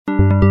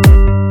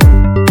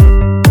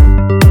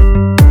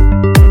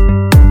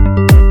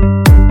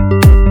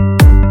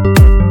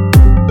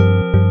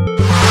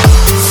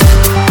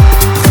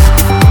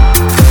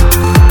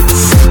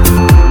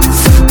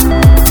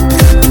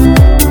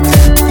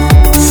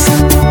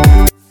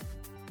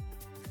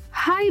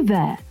Hey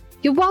there!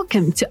 You're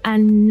welcome to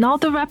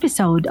another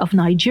episode of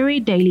Nigeria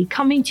Daily,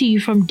 coming to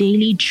you from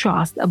Daily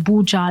Trust,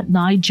 Abuja,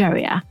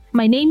 Nigeria.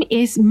 My name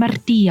is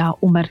Martia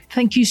Umar.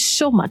 Thank you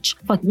so much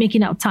for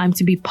making out time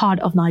to be part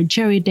of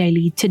Nigeria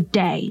Daily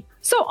today.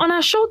 So on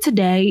our show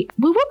today,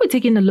 we will be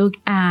taking a look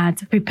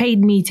at prepaid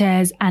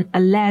meters and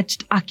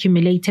alleged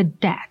accumulated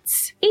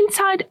debts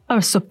inside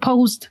a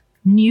supposed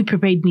new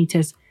prepaid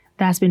meters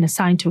that's been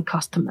assigned to a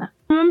customer.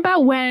 Remember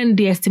when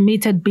the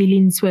estimated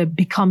billings were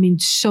becoming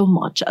so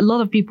much, a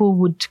lot of people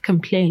would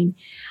complain,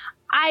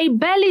 I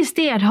barely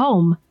stay at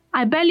home.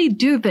 I barely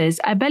do this.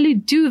 I barely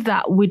do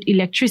that with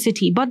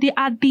electricity. But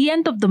at the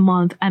end of the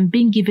month, I'm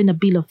being given a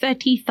bill of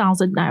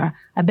 30,000 naira.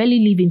 I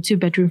barely live in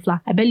 2-bedroom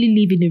flat. I barely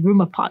live in a room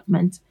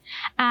apartment.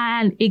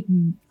 And it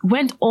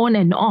went on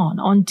and on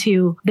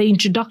until the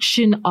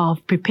introduction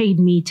of prepaid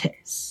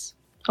meters.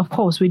 Of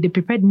course, with the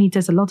prepaid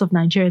meters, a lot of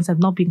Nigerians have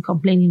not been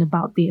complaining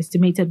about the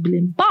estimated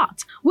billing.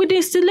 But with the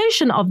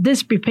installation of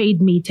these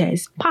prepaid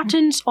meters,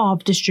 patterns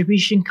of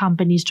distribution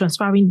companies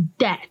transferring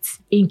debts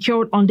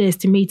incurred on the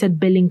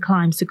estimated billing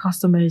claims to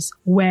customers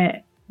were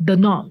the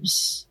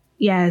norms.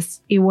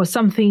 Yes, it was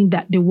something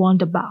that they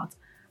warned about.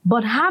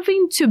 But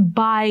having to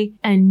buy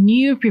a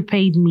new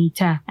prepaid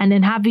meter and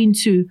then having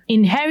to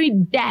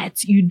inherit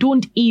debts you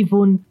don't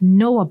even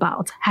know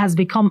about has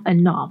become a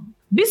norm.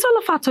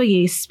 Bisola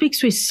Fatoye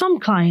speaks with some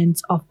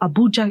clients of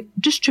Abuja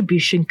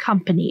Distribution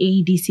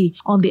Company, AEDC,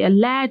 on the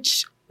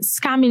alleged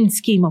scamming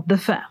scheme of the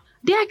firm.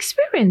 Their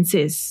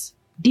experiences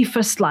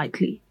differ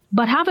slightly,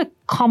 but have a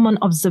common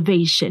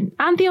observation.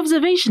 And the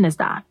observation is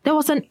that there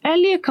was an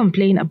earlier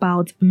complaint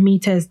about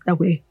meters that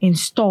were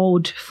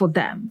installed for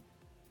them.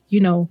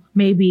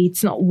 Maybe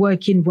it's not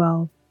working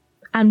well.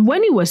 And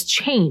when it was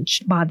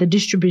changed by the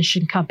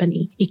distribution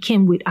company, it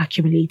came with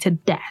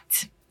accumulated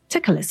debt.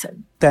 Take a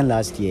listen.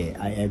 Last year,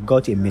 I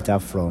got a meter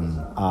from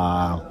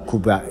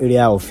Kubra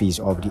area office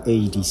of the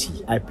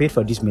AEDC. I paid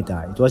for this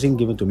meter. It wasn't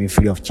given to me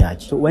free of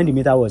charge. So when the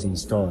meter was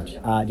installed,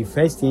 the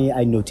first thing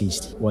I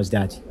noticed was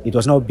that it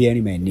was not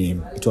bearing my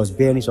name. It was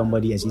bearing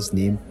somebody else's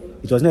name.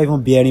 It was not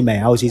even bearing my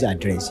house's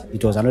address.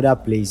 It was another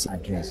place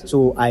address.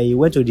 So I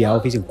went to their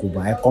office in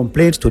Kuba. I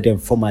complained to them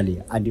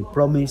formally and they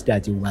promised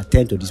that they will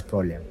attend to this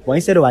problem. But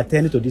instead of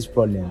attending to this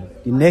problem,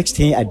 the next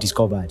thing I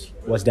discovered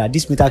was that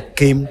this meter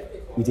came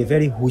with a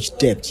very huge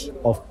debt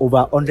of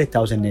over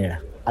 100,000 naira.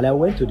 And I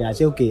went to them and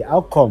said, okay,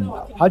 how come?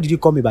 How did you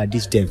come about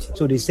this debt?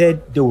 So they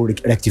said they will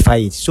rectify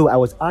it. So I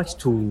was asked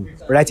to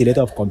write a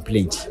letter of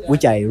complaint,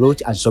 which I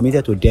wrote and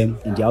submitted to them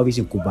in their office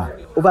in Cuba.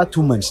 Over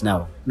 2 months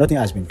now, nothing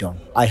has been done.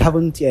 I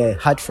haven't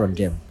heard from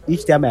them.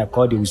 Each time I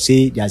call, they will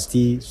say they are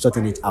still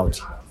sorting it out.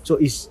 So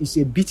it's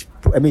a bit,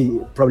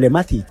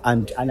 problematic.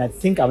 And I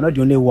think I'm not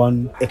the only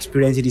one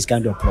experiencing this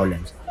kind of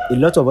problems. A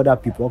lot of other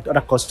people,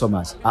 other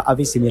customers are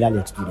having similar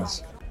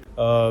experience.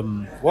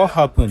 What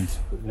happened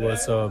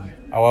was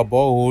our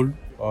borehole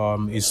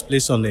is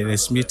placed on an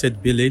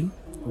estimated billing.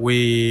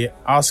 We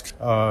asked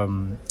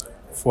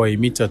for a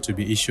meter to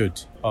be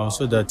issued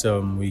so that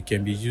we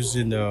can be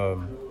using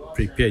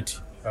prepaid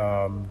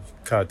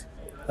card.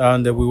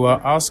 And we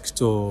were asked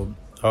to,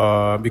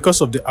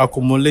 because of the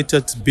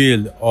accumulated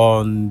bill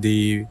on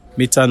the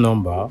meter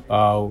number,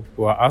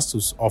 we were asked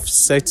to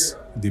offset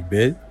the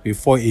bill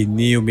before a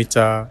new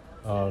meter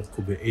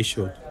could be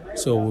issued.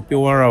 So we pay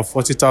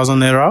 140,000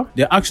 naira.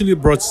 They actually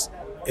brought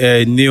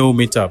a new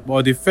meter.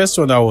 But the first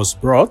one that was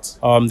brought,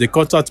 the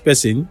contact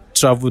person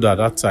traveled at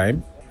that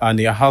time and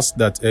he asked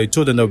that, he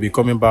told them they'll be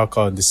coming back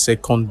on the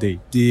second day.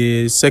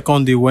 The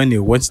second day when he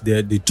went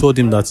there, they told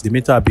him that the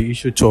meter will be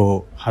issued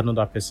to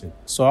another person.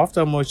 So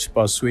after much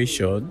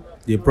persuasion,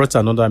 they brought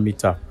another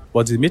meter.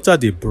 But the meter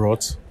they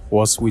brought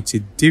was with a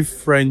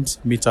different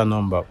meter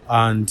number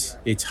and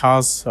it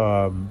has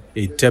a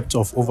depth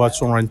of over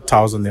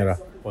 200,000 naira.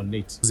 On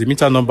it. The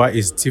meter number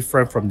is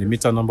different from the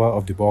meter number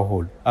of the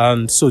borehole.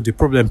 And so the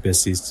problem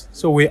persists.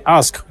 So we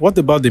ask, what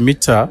about the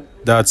meter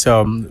that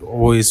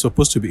was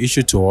supposed to be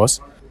issued to us?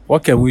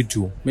 What can we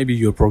do? Maybe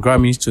you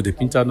program it to the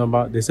meter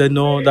number. They said,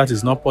 no, that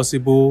is not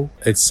possible,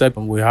 except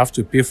we have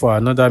to pay for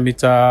another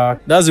meter.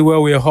 That's the way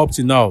we are up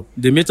to now.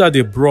 The meter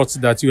they brought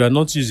that you are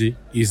not using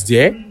is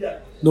there.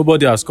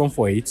 Nobody has come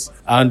for it.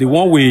 And the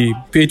one we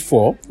paid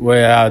for,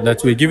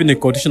 that we're given a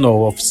condition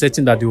of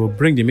setting that they will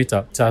bring the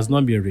meter, it has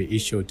not been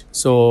reissued.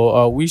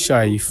 So which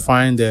I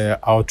find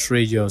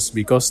outrageous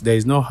because there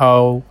is no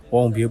how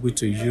one will be able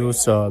to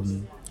use a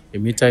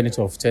meter unit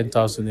of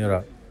 10,000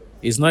 naira.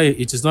 It's not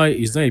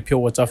a pure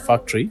water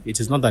factory. It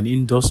is not an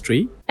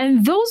industry.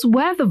 And those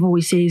were the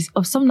voices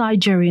of some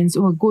Nigerians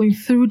who are going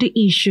through the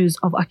issues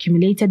of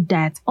accumulated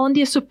debt on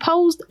their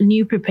supposed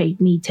new prepaid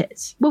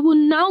meters. We will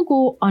now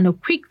go on a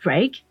quick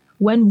break.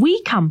 When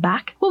we come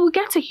back, we will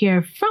get to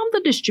hear from the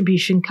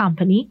distribution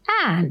company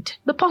and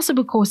the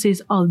possible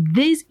causes of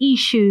these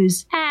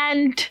issues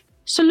and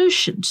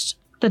solutions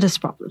to these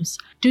problems.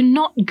 Do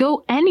not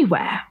go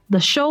anywhere. The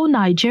show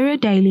Nigeria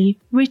Daily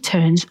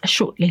returns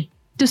shortly.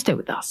 Do stay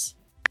with us.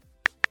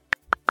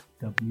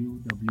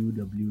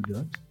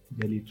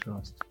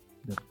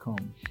 www.dailytrust.com.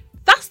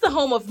 That's the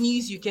home of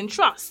news you can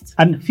trust.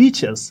 And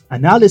features,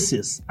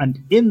 analysis,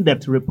 and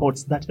in-depth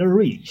reports that are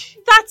rich.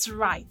 That's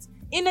right.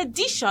 In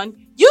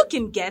addition, you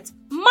can get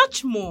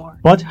much more.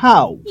 But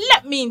how?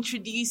 Let me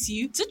introduce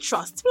you to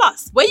Trust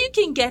Plus, where you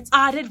can get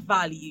added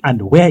value.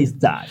 And where is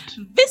that?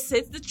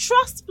 Visit the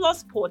Trust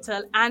Plus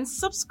portal and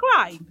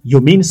subscribe.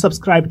 You mean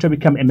subscribe to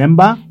become a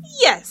member?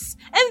 Yes,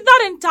 and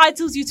that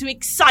entitles you to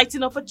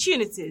exciting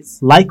opportunities.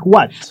 Like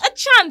what? A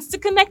chance to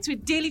connect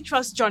with Daily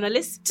Trust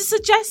journalists, to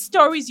suggest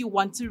stories you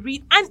want to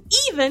read, and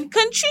even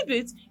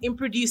contribute in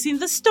producing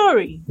the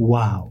story.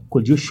 Wow.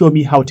 Could you show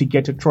me how to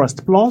get a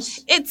Trust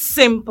Plus? It's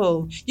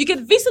simple. You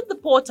can visit the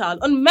portal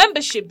on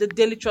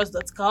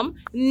membership.dailytrust.com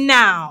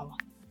now.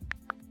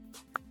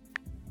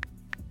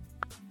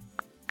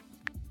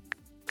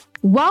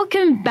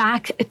 Welcome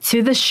back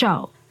to the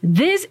show.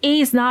 This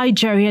is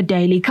Nigeria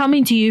Daily,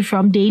 coming to you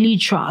from Daily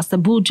Trust,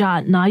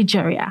 Abuja,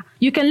 Nigeria.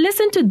 You can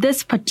listen to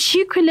this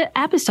particular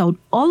episode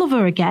all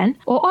over again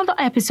or other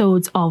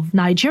episodes of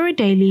Nigeria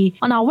Daily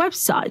on our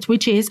website,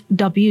 which is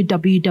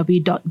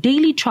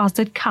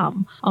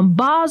www.dailytrust.com, on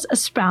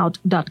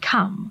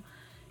buzzsprout.com.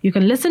 You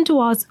can listen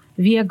to us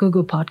via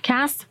Google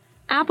Podcasts,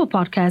 Apple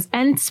Podcasts,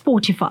 and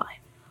Spotify.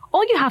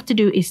 All you have to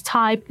do is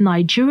type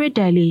Nigeria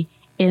Daily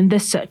in the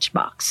search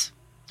box.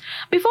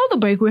 Before the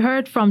break, we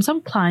heard from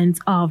some clients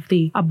of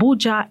the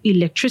Abuja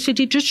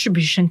Electricity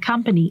Distribution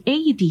Company,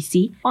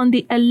 AEDC, on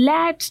the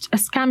alleged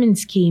scamming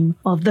scheme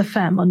of the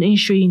firm on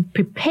issuing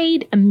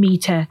prepaid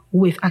meter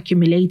with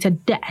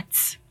accumulated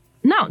debts.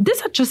 Now,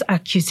 these are just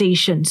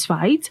accusations,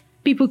 right?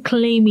 People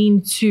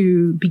claiming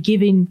to be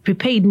given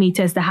prepaid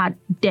meters that had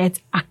debt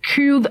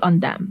accrued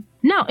on them.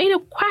 Now, in a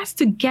quest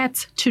to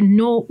get to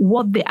know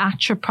what the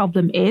actual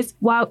problem is,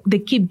 while they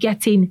keep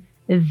getting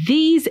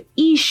these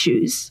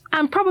issues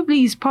and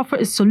probably is proffer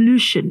a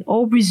solution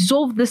or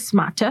resolve this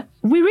matter,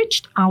 we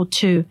reached out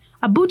to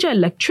Abuja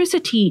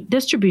Electricity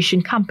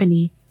Distribution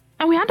Company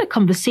and we had a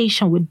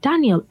conversation with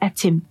Daniel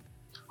Etim,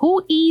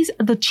 who is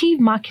the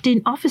Chief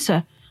Marketing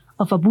Officer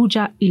of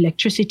Abuja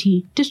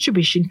Electricity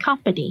Distribution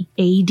Company,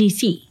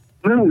 AEDC.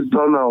 My name is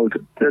Donald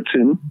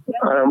Etim.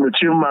 I am the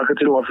Chief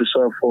Marketing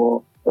Officer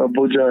for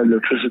Abuja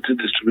Electricity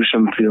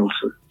Distribution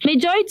PLC.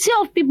 Majority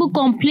of people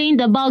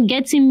complained about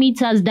getting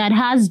meters that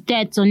has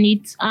debt on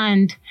it,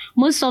 and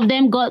most of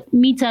them got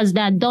meters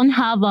that don't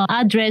have an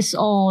address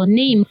or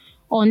name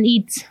on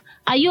it.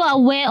 Are you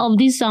aware of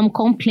this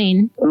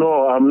complaint?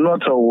 No, I'm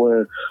not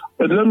aware.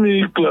 But let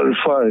me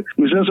clarify.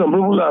 You said some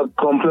people are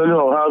complaining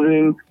of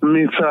having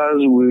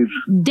meters with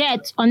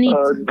debt on it.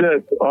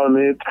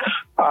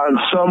 And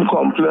some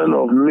complain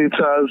of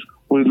meters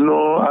with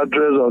no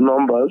address or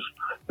numbers.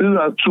 These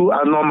are two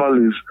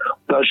anomalies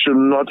that should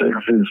not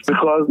exist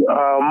because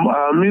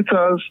our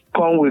meters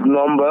come with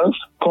numbers,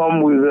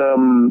 come with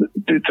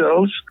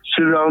details,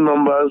 serial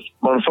numbers,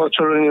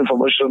 manufacturing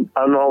information,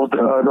 and all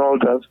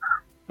that.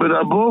 But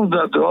above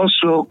that, they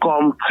also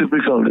come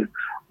typically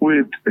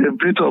with a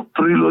bit of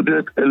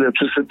preloaded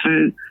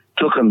electricity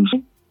tokens,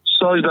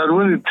 so that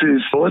when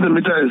the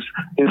meter is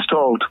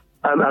installed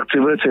and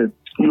activated,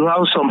 you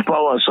have some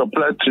power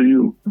supplied to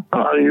you,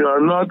 and you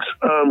are not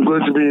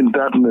going to be in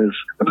darkness.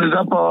 At least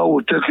that power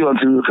will take you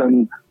until you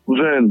can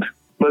vend.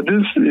 But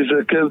this is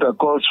a case that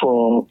calls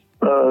for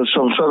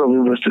some sort of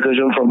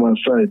investigation from our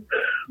side.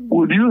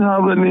 Would you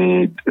have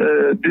any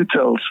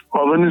details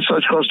of any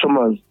such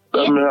customers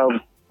that may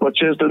have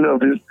purchased any of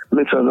these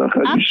meters?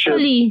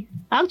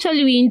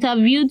 Actually, we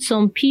interviewed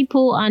some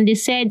people and they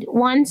said,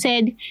 one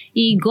said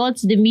he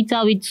got the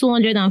meter with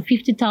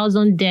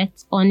 250,000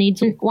 debt on it.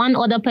 One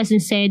other person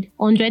said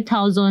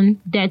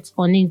 100,000 debt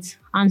on it.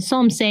 And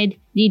some said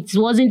it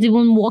wasn't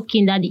even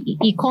working, that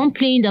he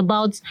complained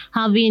about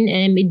having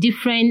a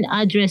different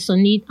address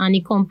on it, and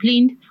he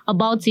complained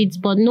about it,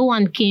 but no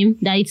one came,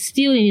 that it's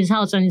still in his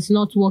house and it's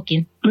not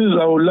working. Please,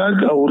 I would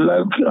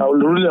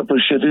really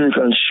appreciate if you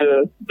can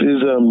share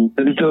these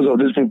details of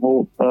these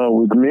people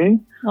with me.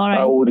 All right.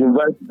 I would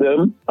invite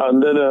them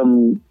and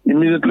then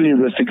immediately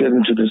investigate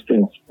into these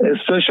things,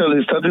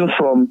 especially starting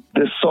from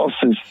the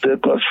sources they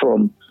got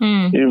from.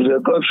 If they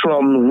got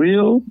from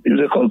if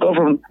they got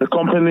from the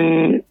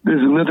company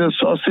designated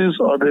sources,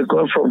 or they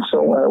got from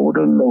somewhere, I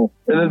wouldn't know.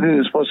 Anything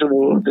is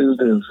possible these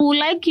days. We would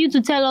like you to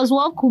tell us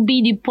what could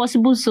be the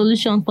possible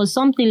solution for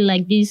something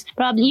like this.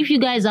 Probably if you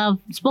guys have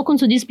spoken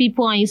to these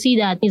people and you see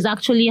that is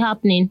actually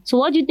happening. So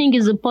what do you think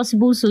is a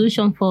possible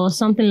solution for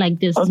something like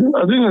this? I think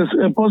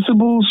a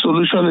possible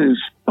solution is,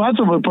 part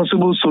of a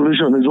possible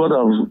solution is what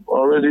I've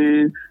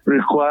already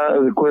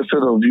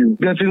requested of you.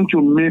 Getting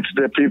to meet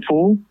the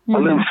people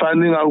and then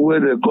finding out where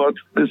they got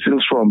these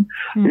things from.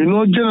 You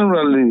know,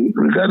 generally,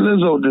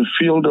 regardless of the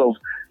field of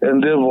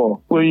endeavor,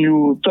 when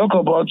you talk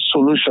about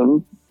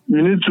solution,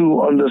 you need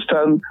to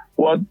understand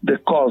what the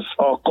cause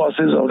or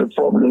causes of the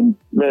problem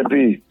may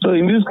be. So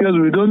in this case,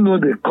 we don't know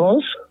the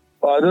cause,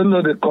 I don't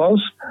know the cause,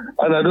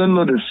 and I don't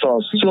know the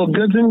source. So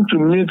getting to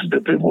meet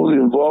the people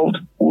involved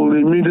will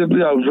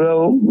immediately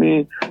avail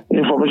me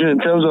information in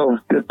terms of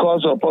the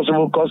cause or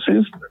possible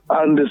causes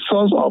and the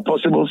source or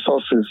possible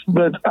sources.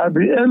 But at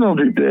the end of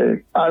the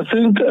day, I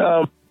think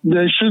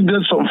they should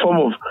get some form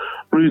of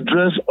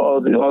redress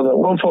or the other,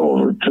 one form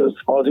of redress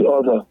or the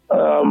other,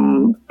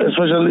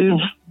 especially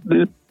if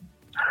they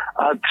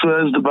are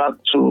traced back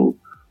to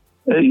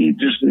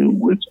AEDC,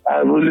 which I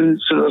really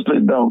seriously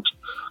doubt.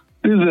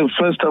 This is the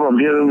first time I'm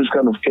hearing this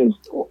kind of case.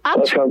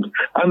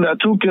 And there are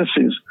two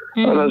cases,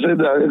 and I said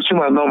they are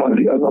extreme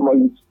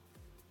anomalies.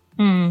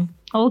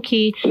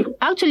 Okay.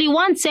 Actually,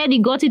 one said he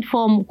got it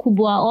from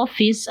Kubwa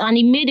office and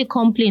he made a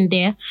complaint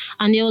there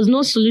and there was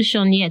no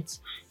solution yet.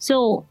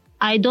 So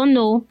I don't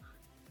know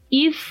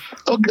if...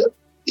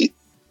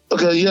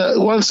 Okay, yeah.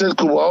 One said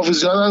Kubwa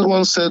office, the other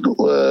one said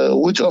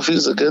which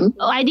office again?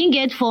 I didn't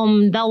get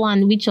from that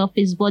one which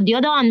office, but the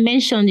other one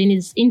mentioned in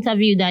his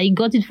interview that he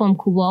got it from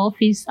Kubwa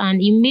office and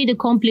he made a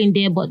complaint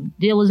there, but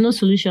there was no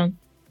solution.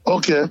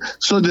 Okay,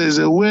 so there is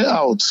a way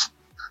out.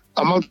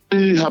 I'm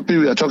actually happy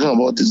we are talking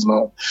about this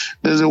now.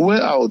 There's a way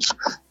out.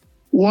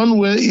 One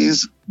way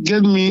is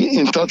get me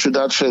in touch with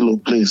that fellow,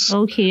 please.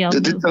 Okay.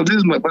 This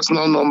is my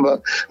personal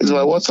number. It's my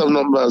WhatsApp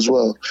number as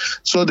well.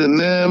 So the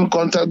name,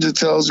 contact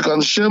details, you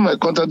can share my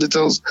contact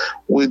details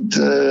with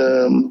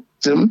him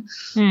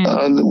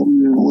and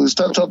we'll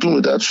start talking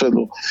with that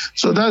fellow.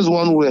 So that's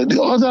one way.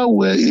 The other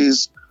way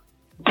is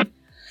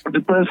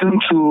the person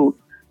to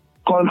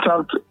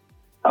contact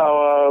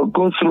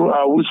go through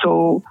our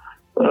whistle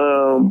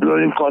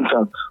blowing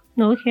contact.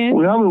 Okay.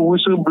 We have a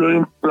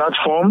whistleblowing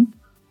platform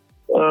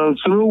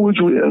through which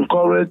we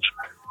encourage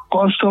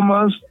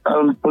customers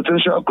and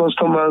potential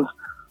customers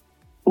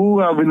who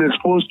have been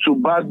exposed to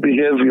bad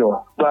behavior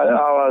by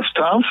our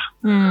staff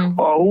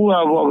or who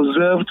have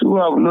observed, who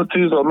have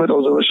noticed or made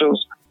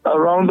observations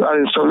around our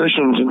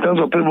installations in terms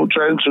of people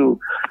trying to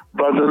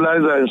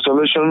vandalize our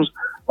installations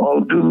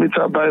or do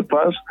meter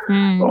bypass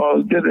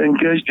or get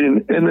engaged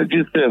in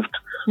energy theft.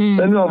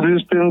 Any of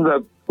these things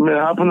that may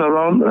happen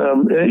around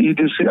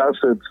AEDC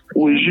assets.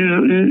 We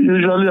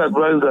usually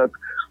advise that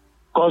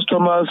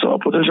customers or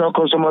potential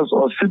customers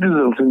or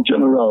citizens in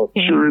general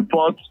should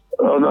report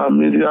on our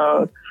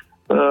media,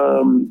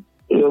 on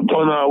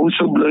our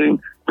whistleblowing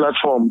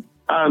platform.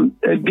 And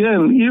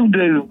again, if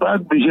there is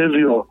bad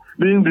behavior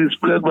being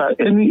displayed by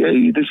any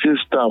AEDC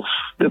staff,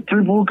 the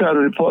people can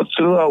report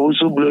through our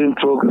whistleblowing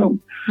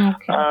program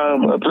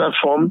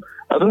platform.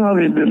 I don't have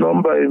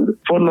the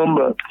phone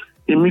number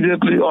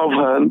immediately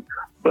offhand,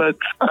 but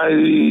I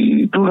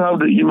do have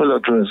the email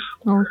address.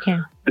 Okay.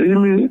 The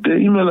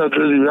email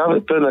address, if you have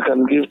a pen, I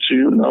can give to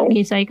you now.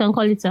 Okay, so you can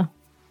call it, sir.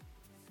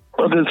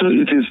 Okay, so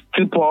it is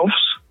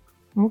tip-offs.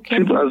 Okay.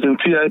 Tip as in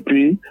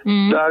TIP,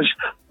 dash,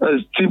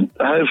 tip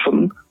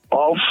hyphen,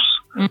 offs,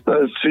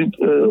 that's tip,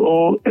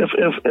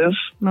 OFFS.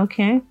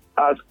 Okay.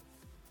 At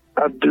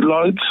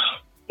Deloitte,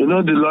 you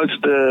know Deloitte,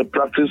 the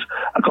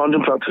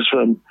accounting practice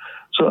firm.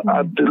 So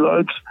at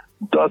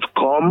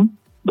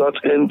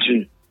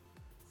deloitte.com.ng.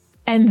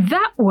 And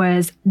that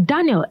was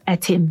Daniel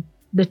Etim,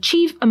 the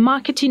Chief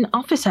Marketing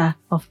Officer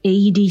of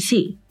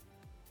AEDC.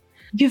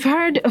 You've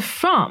heard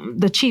from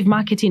the Chief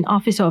Marketing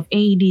Officer of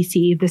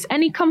AEDC. If there's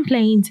any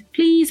complaint,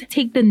 please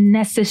take the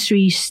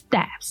necessary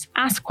steps.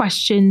 Ask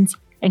questions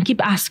and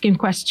keep asking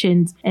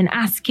questions and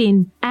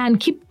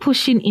keep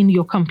pushing in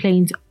your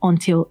complaint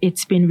until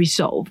it's been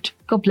resolved.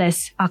 God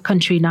bless our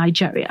country,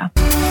 Nigeria.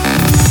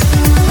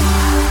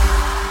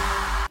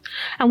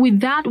 And with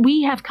that,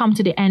 we have come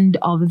to the end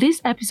of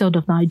this episode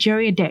of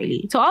Nigeria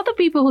Daily. To all the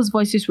people whose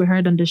voices we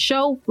heard on the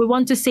show, we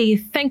want to say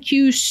thank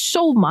you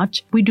so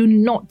much. We do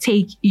not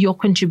take your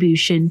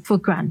contribution for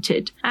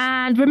granted.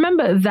 And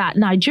remember that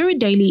Nigeria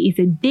Daily is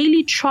a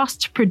Daily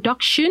Trust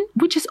production,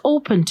 which is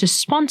open to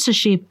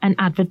sponsorship and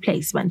advert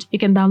placement. You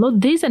can download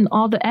this and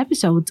other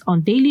episodes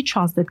on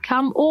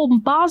dailytrust.com or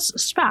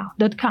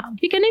buzzsprout.com.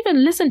 You can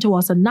even listen to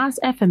us on NAS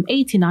FM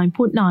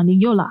 89.9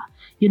 in Yola,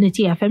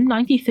 Unity FM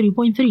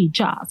 93.3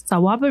 Jazz,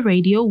 Sawaba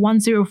Radio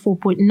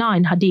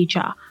 104.9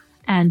 Hadija,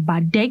 and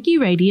Badegi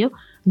Radio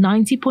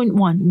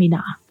 90.1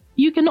 Mina.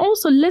 You can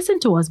also listen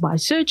to us by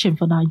searching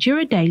for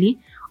Nigeria Daily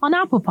on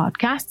Apple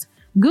Podcasts,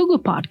 Google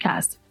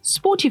Podcasts,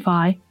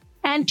 Spotify,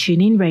 and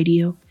TuneIn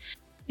Radio.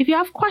 If you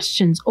have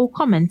questions or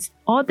comments,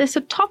 or there's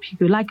a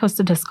topic you'd like us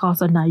to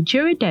discuss on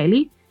Nigeria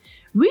Daily,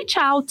 reach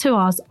out to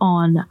us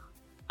on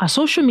our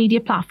social media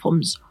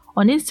platforms.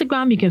 On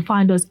Instagram, you can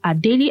find us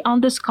at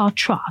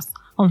daily_trust.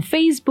 On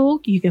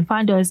Facebook, you can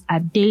find us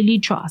at Daily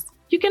Trust.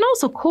 You can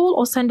also call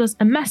or send us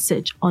a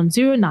message on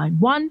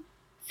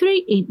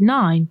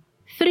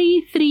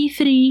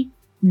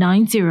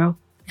 091-389-33390.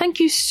 Thank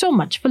you so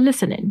much for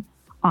listening.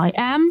 I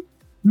am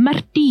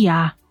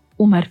Martia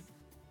Umar.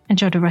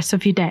 Enjoy the rest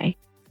of your day.